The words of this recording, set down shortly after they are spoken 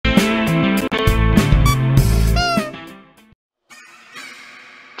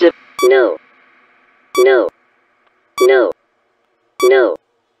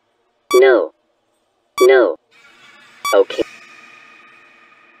Okay.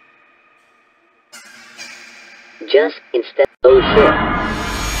 Just instead. Oh shit.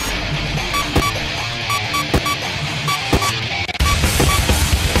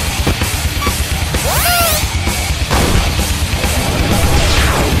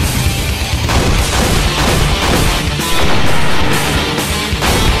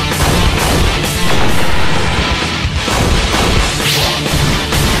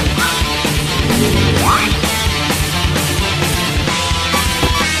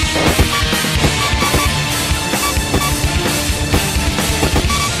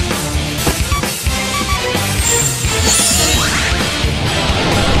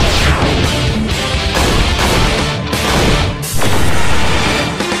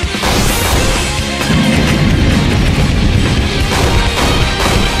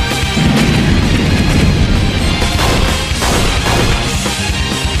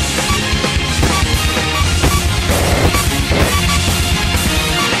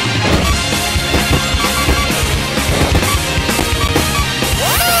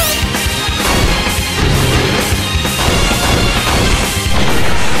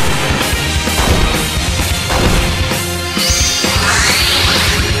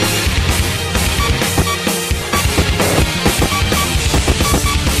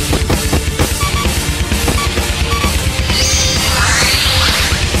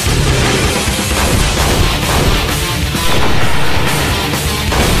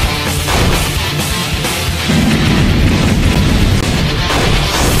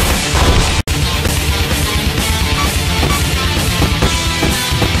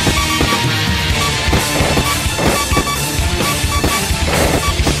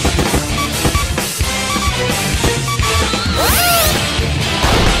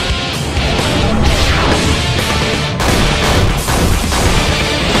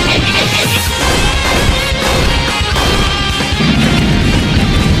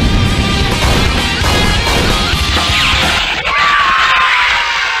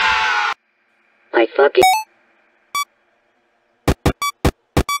 I fucking...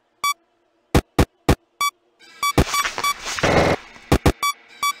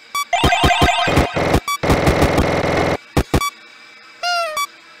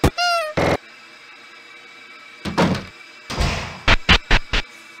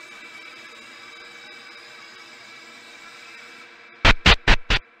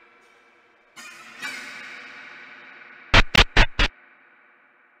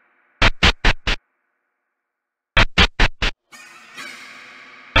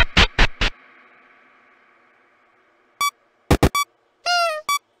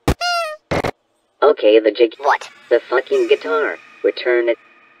 Okay, the jig. What? The fucking guitar. Return it.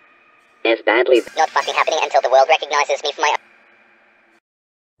 As badly. Not fucking happening until the world recognizes me for my...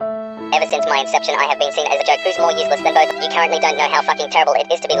 Ever since my inception, I have been seen as a joke. Who's more useless than both? You currently don't know how fucking terrible it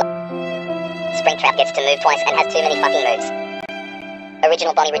is to be Springtrap gets to move twice and has too many fucking moves.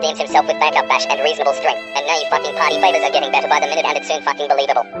 Original Bonnie redeems himself with backup bash and reasonable strength. And now you fucking party favors are getting better by the minute and it's soon fucking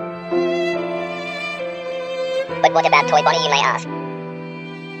believable. But what about Toy Bonnie, you may ask?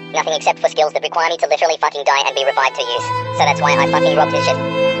 Nothing except for skills that require me to literally fucking die and be revived to use. So that's why I fucking rock this shit.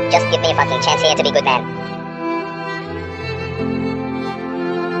 Just give me a fucking chance here to be good man.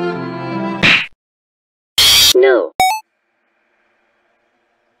 No.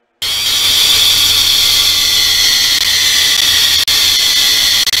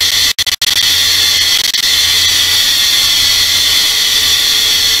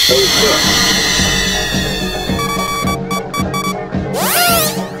 Oh shit.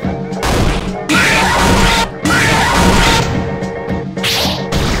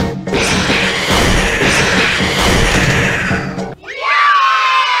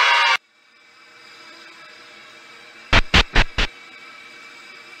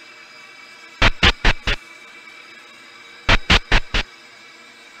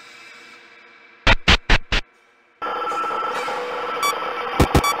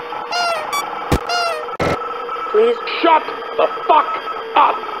 Please shut the fuck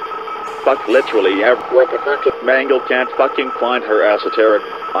up! Fuck literally every... What the fuck is... Mangle can't fucking find her esoteric.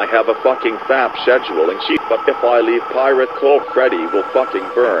 I have a fucking FAP schedule and she... But if I leave Pirate Cove, Freddy will fucking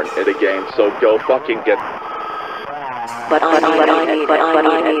burn it again, so go fucking get... But I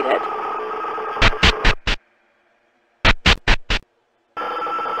need it.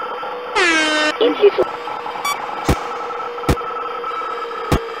 In his...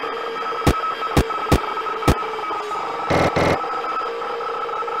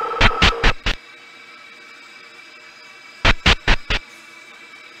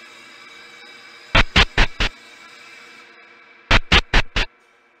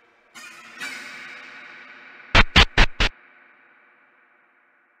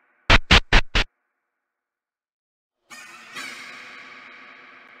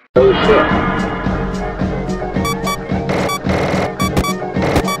 Oh shit.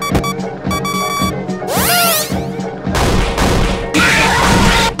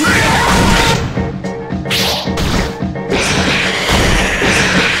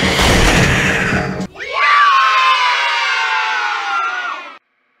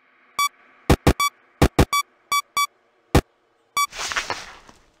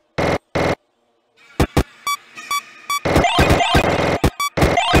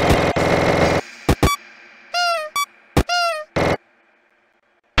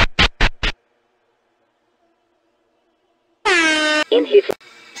 In his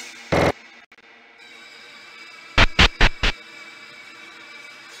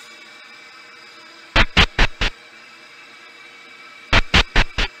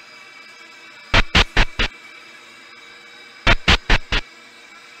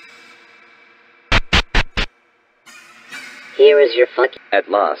Here is your fuck At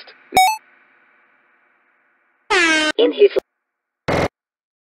last. in his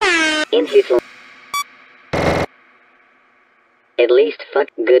At least fuck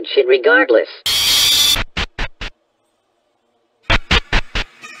good shit regardless.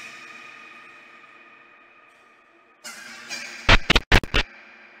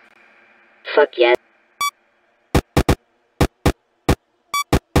 Fuck yeah.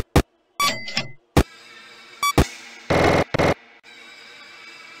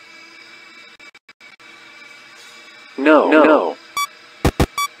 No.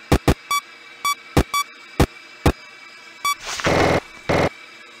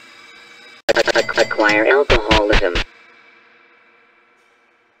 Acquire alcoholism.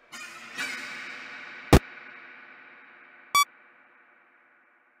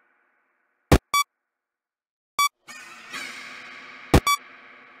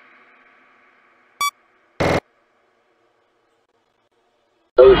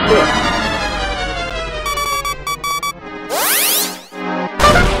 Oh shit.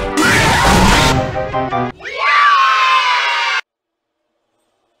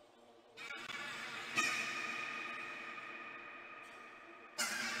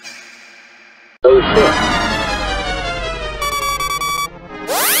 Oh shit.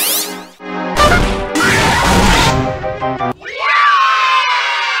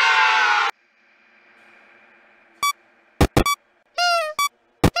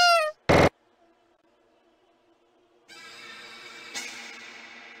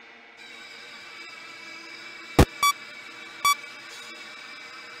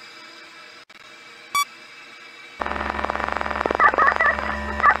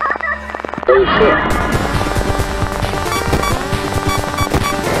 Oh shit.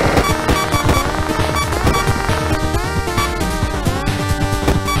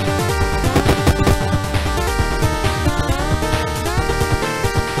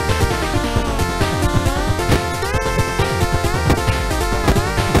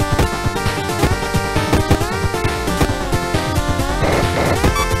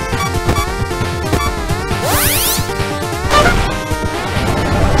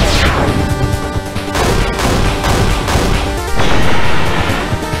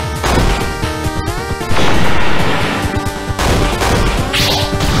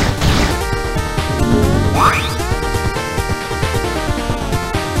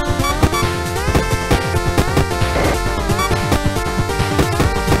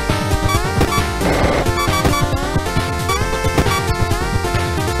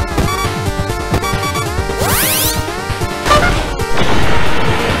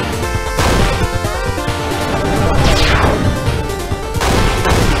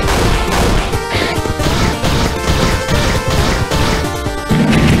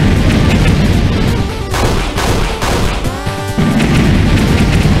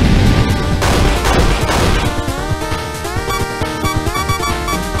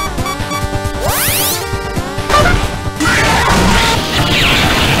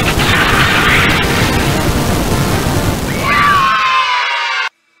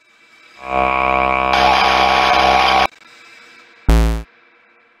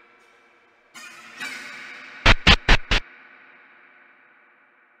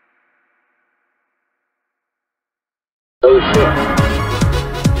 Oh shit.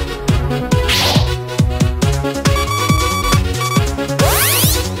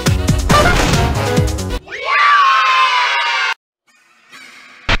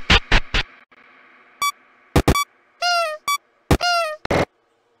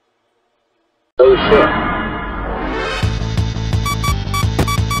 Oh shit.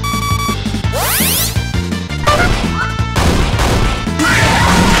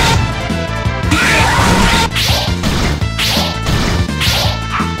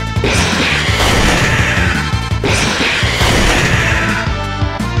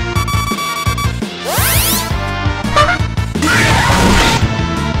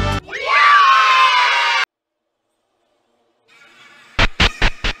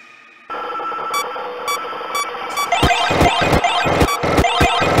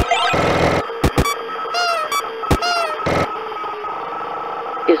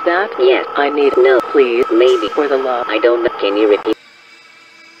 Is that? Yes. I need No. please, Maybe. for the love. I don't know. Can you repeat?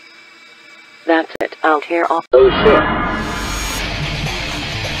 That's it. I'll tear off. Oh shit.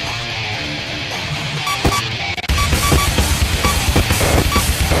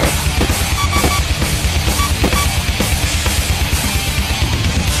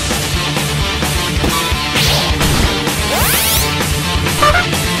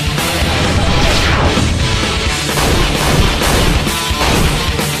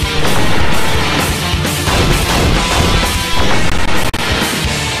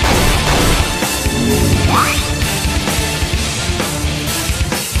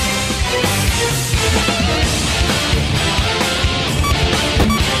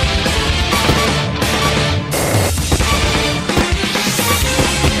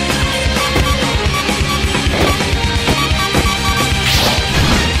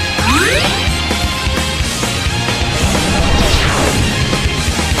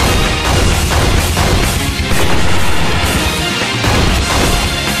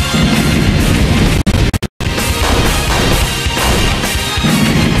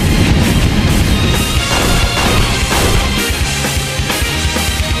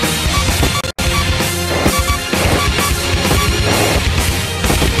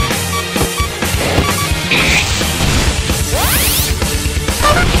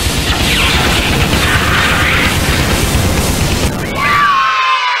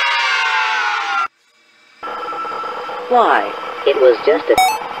 Why? It was just a...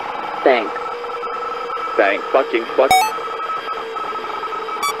 Thanks. Thank fucking fuck.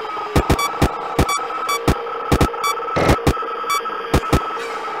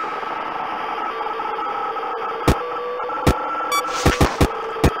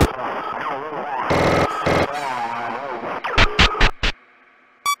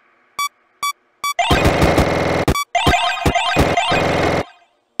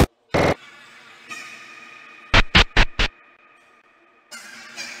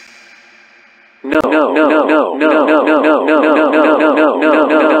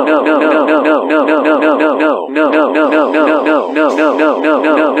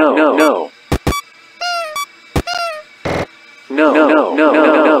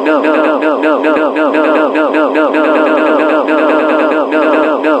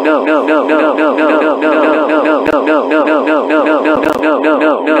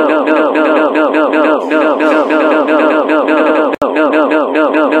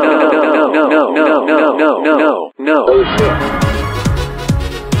 Oh shit.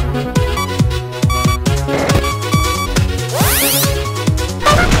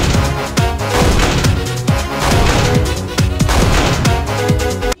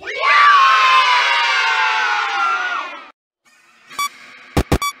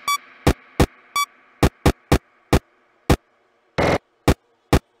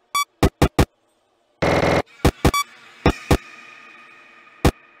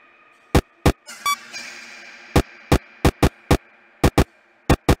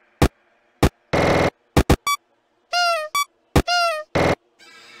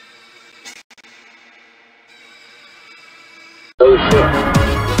 Oh shit.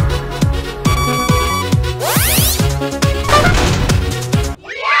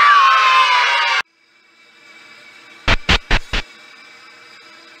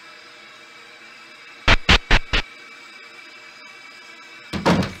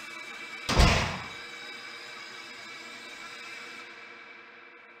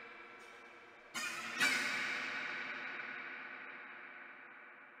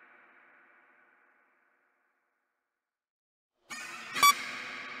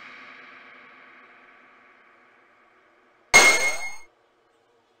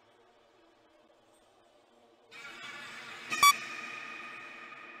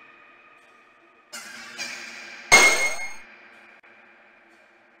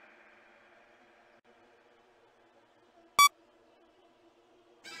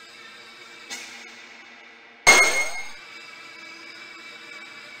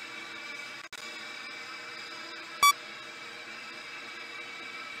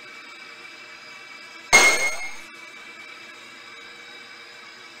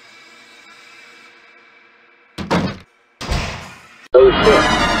 Oh shit.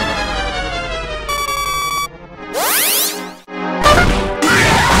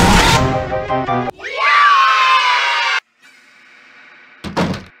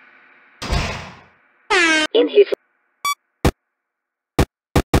 In his...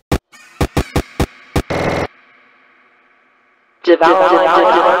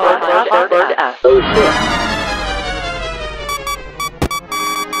 Oh shit.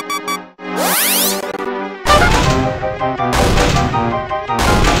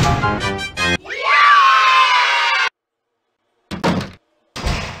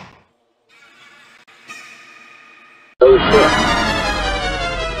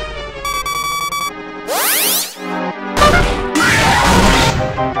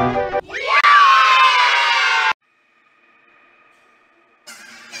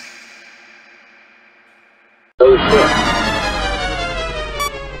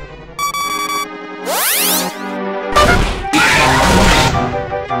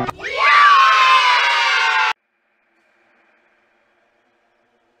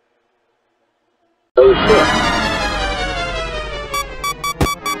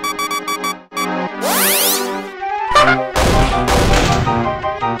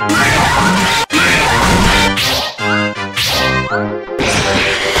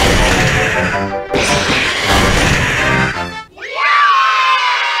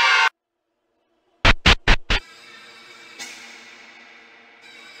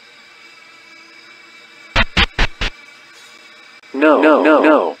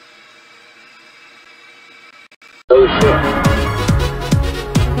 No. Oh shit.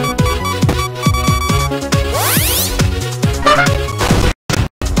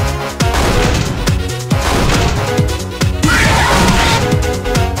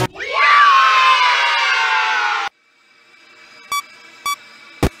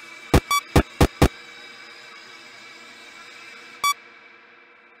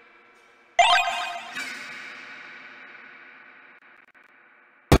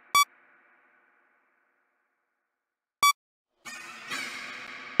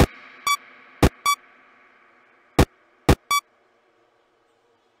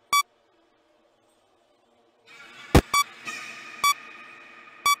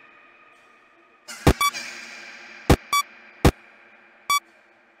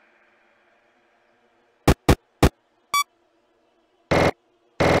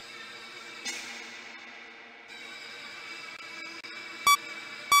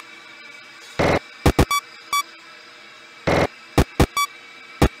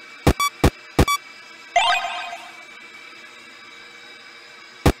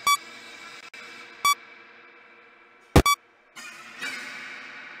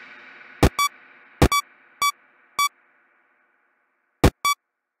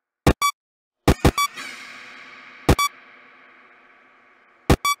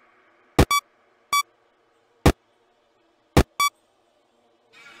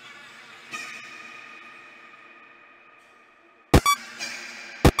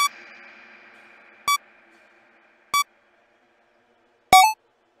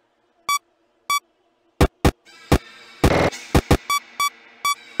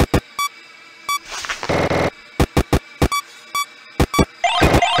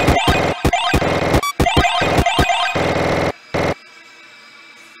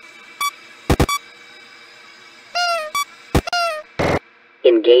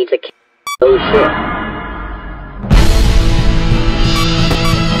 Engage a oh shit.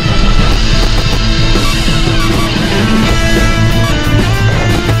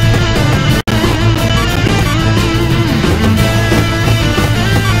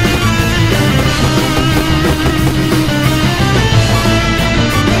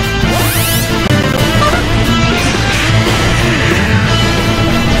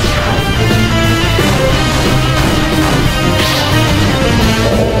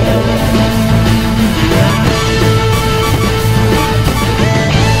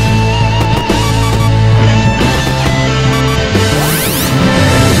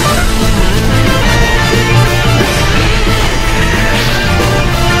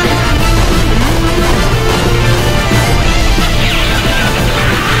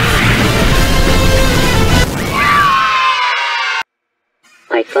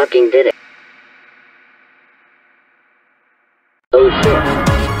 I fucking did it. Oh shit.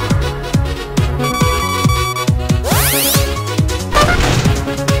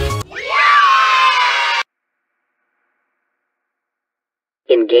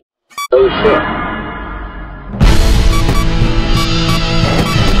 Engage. Oh shit.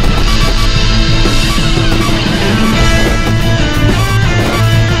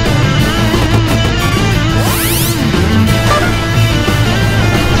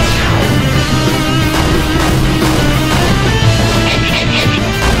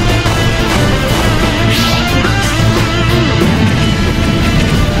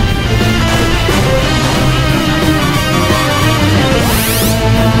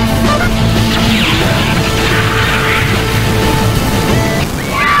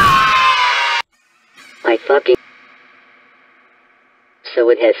 I fucking... So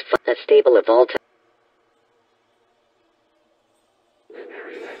it has a stable of all time.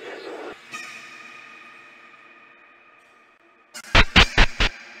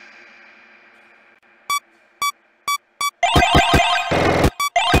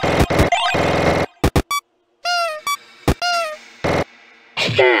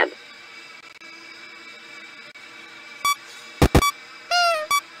 Stab.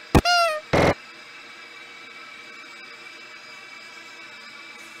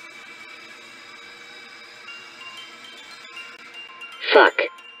 Fuck.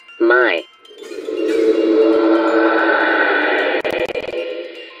 My.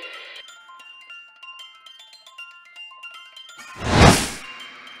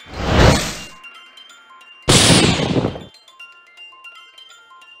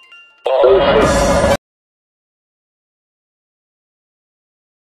 Oh shit.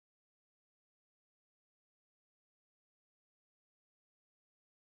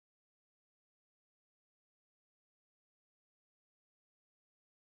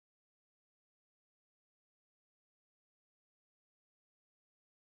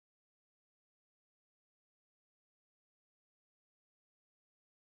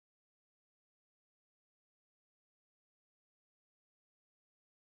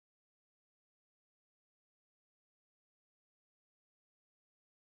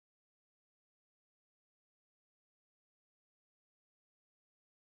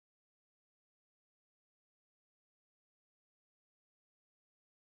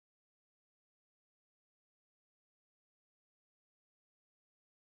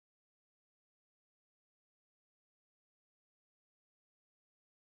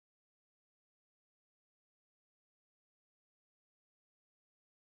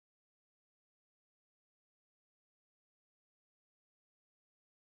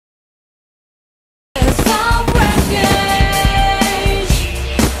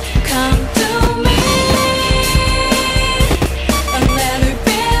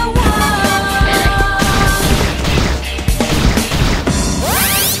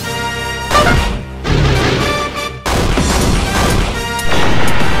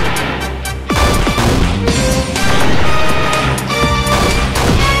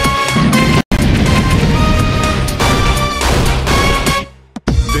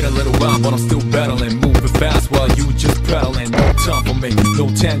 me, no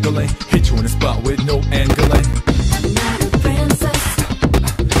tangling. Hit you in the spot with no angling. Not a princess.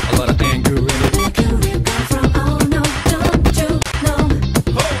 A lot of anger in it. Where could you come from? Oh no, don't you know?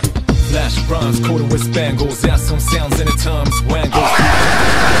 Flash rhymes coated with spangles. Add some sounds in the times wangles.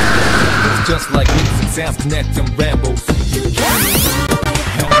 Just like music sounds connect them rambles. You can't run away.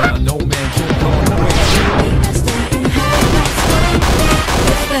 Hell nah, no man can run away. I stay in her best way.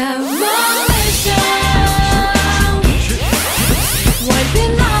 It's demolition.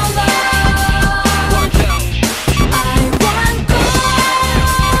 Wiping all out. I want gold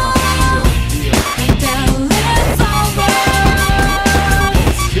until it's over.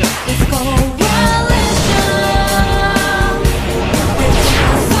 It's coalition.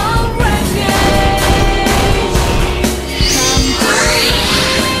 It's all renegade. Come through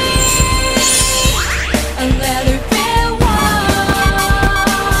and let it be one.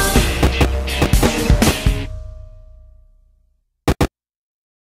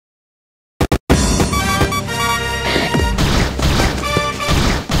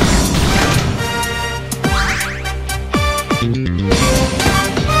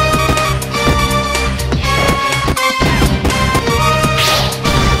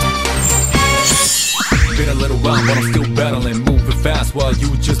 Been a little while, but I'm still battling. Moving fast while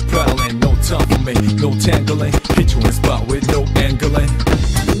you just prattling. No time for me, no tangling. Hit you in the spot with no angling.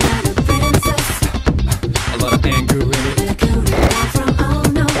 Not a princess. A lot of anger in it. Where could you come from? Oh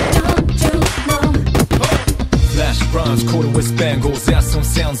no, don't you know? Flash rhymes coated with spangles. Add some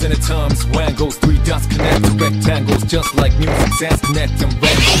sounds in the times wangles. Three dots connect to rectangles. Just like music sounds connect them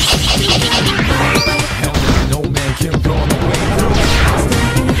rambles. Hell nah, no man can run away.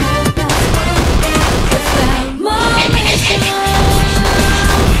 Stay in her best way. It's demolition.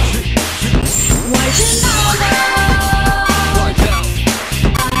 Wiping all out.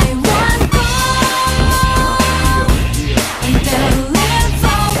 I want gold until it's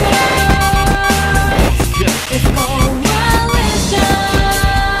over. It's coalition.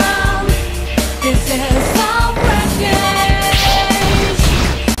 This is our wreckage.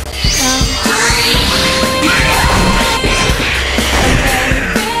 Come through and let it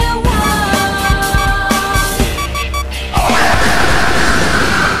be one.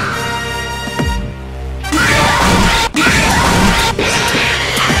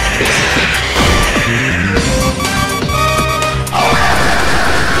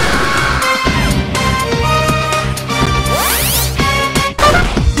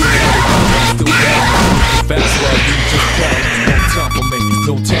 Still battling. Fast while you just prattling. No time for me,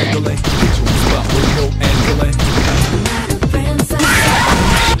 no tangling. Hit you in the spot with no angling. Not a princess.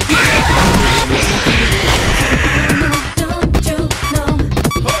 Don't you know?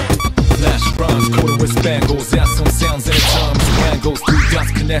 Flash rhymes coated with spangles. Add some sounds in the times wangles. Three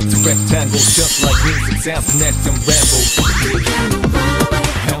dots connect to rectangles. Just like music sounds connect them rambles. You can't run away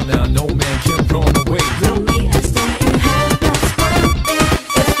Hell nah, no man can run away. from me. I stay in her best way.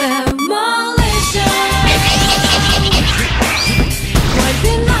 It's demolition.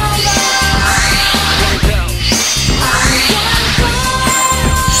 Wiping all out. I want gold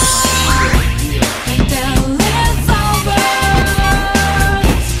until it's over.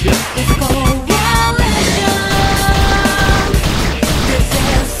 It's coalition. This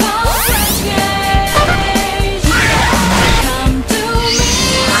is all wreckage. Come to me.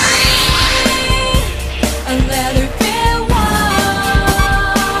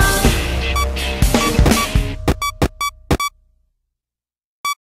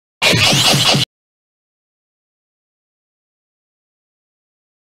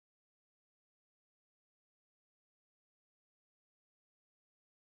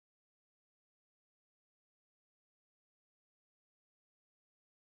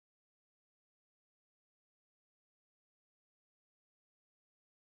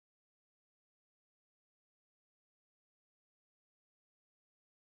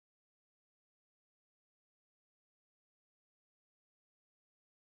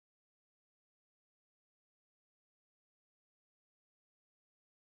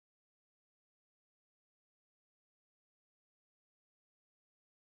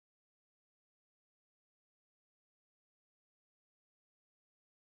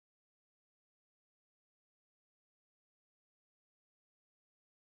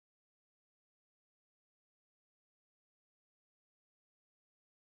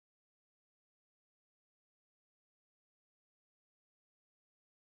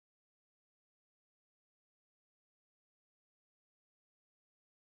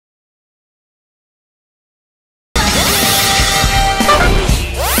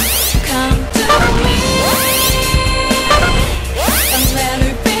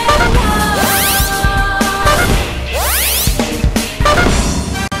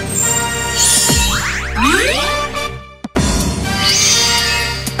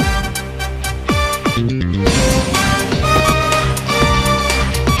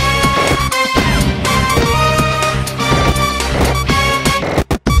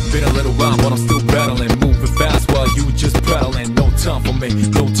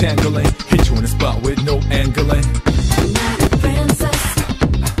 no tangling. Hit you in the spot with no angling.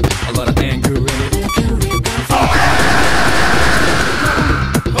 A lot of anger in it.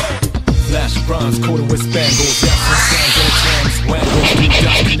 Flash bronze coated with spangles. That's some sounds and terms. Wangles, three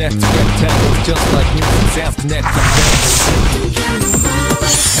dots connect to rectangles. Just like music sounds connect to bangles.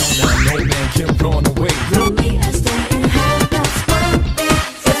 Hell no, no man can run away.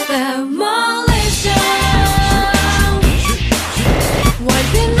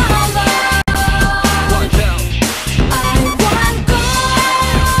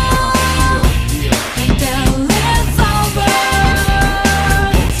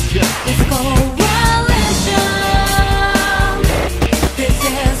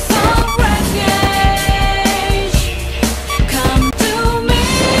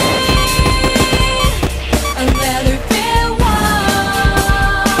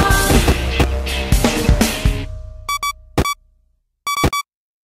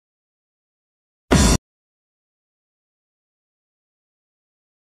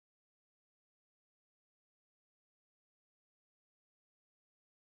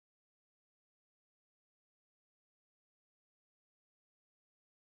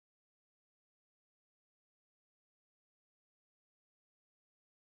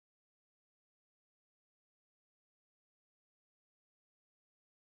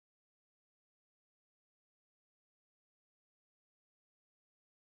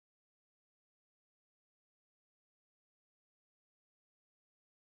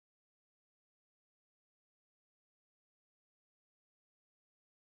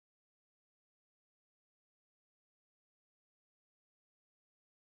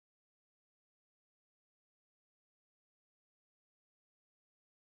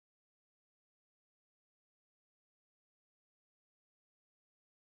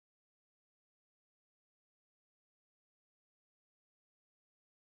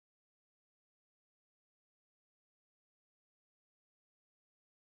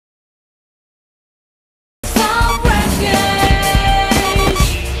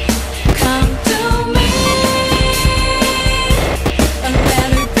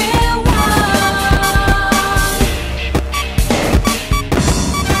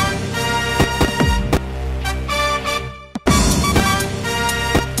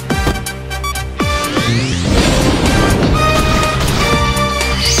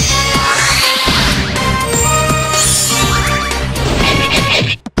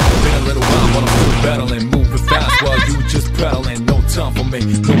 Battling, moving fast while you just prattling. No time for me,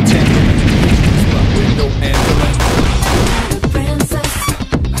 no tangling. With no angling.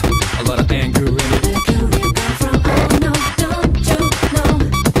 A lot of anger in it.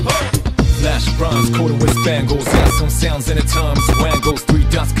 Flash bronze coated with spangles. Got some sounds and at times wangles. Three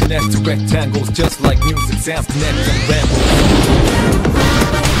dots connect to rectangles. Just like music sounds connect and rambles.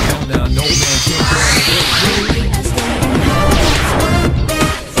 Hell now, no man can run away.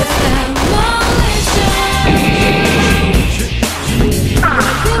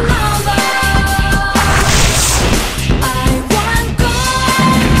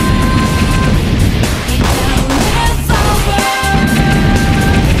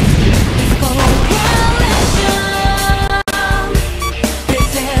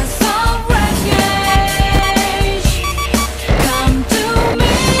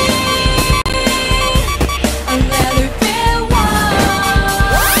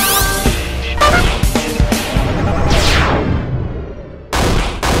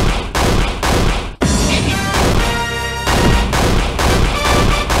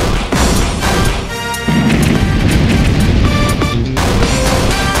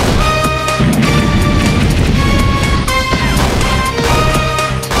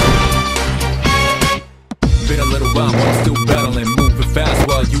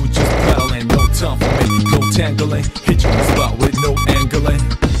 Tangling, hit you in the spot with no angling.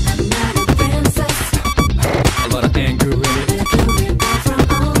 A lot of anger in it.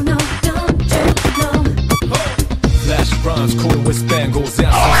 Flash bronze coated with spangles.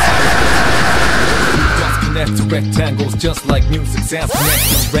 That's dots connect to rectangles. Just like music sounds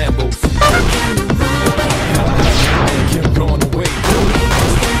connect and rambles. Can't run away.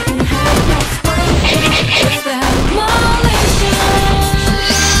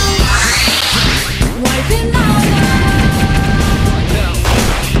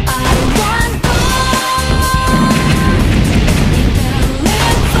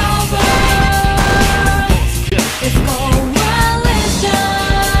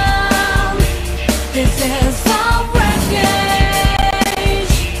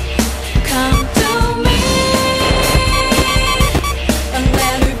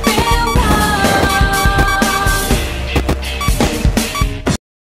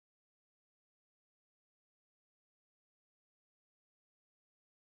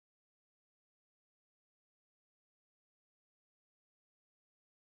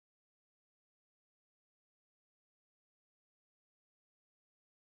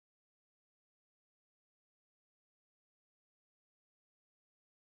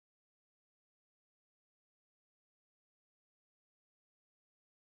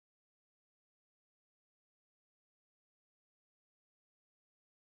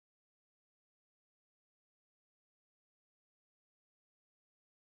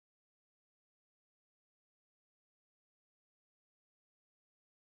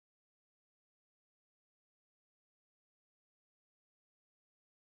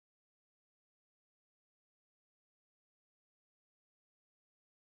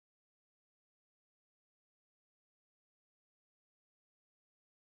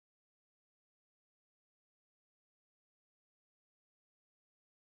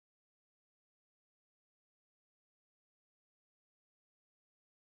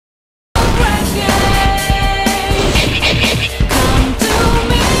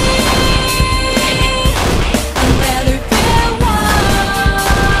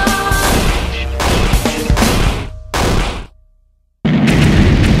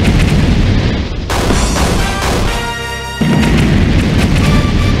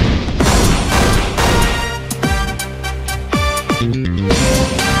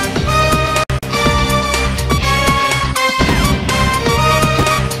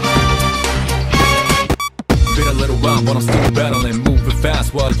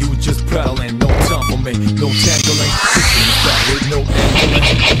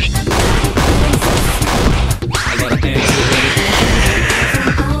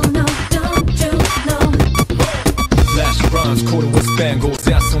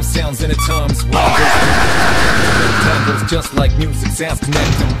 just like music sounds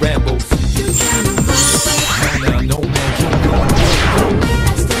connecting rambles. Now no man can go on.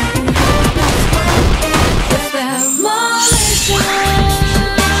 It's demolition.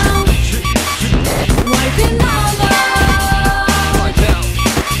 Wiping all over.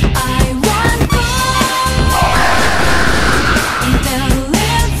 I want gold until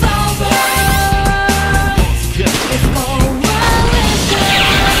it's over. It's coalition.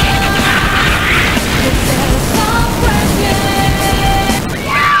 It's self-oppression.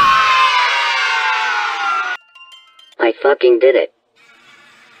 I fucking did it.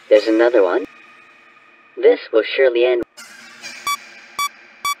 There's another one. This will surely end.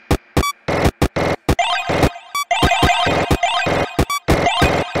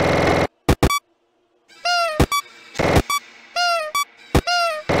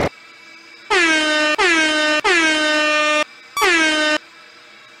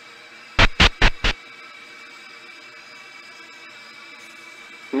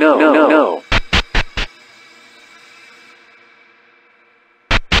 No.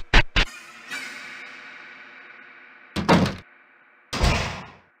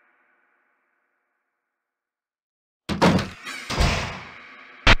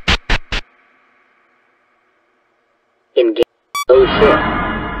 Engage. Oh shit.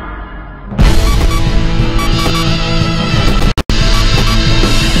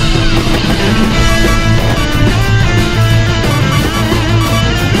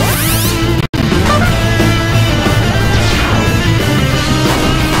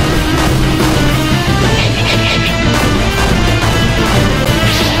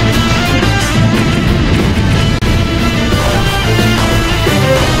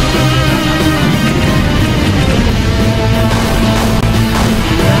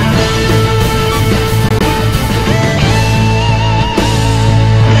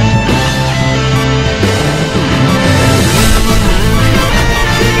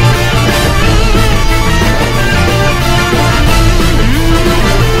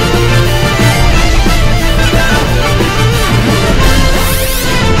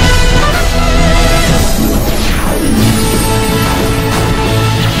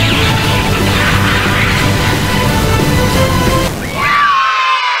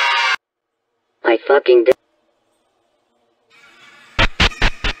 I fucking did.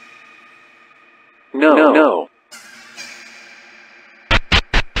 No.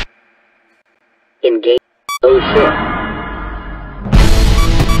 Engage. Oh shit.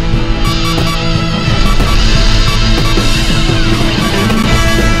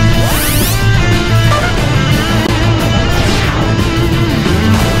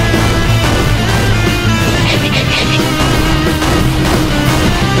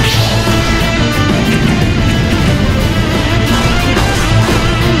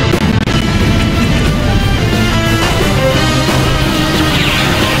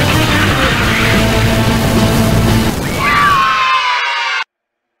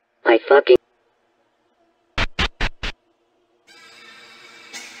 I fucking.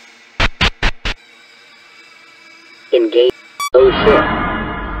 Engage. Oh shit.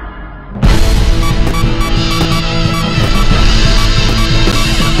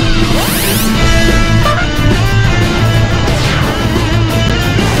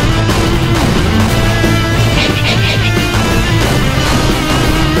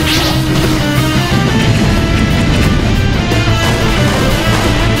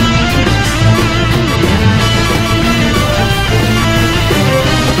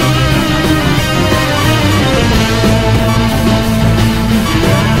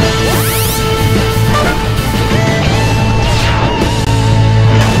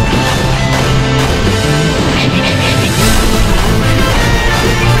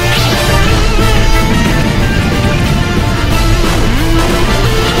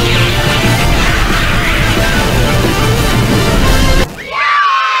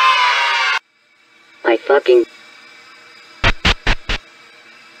 I fucking.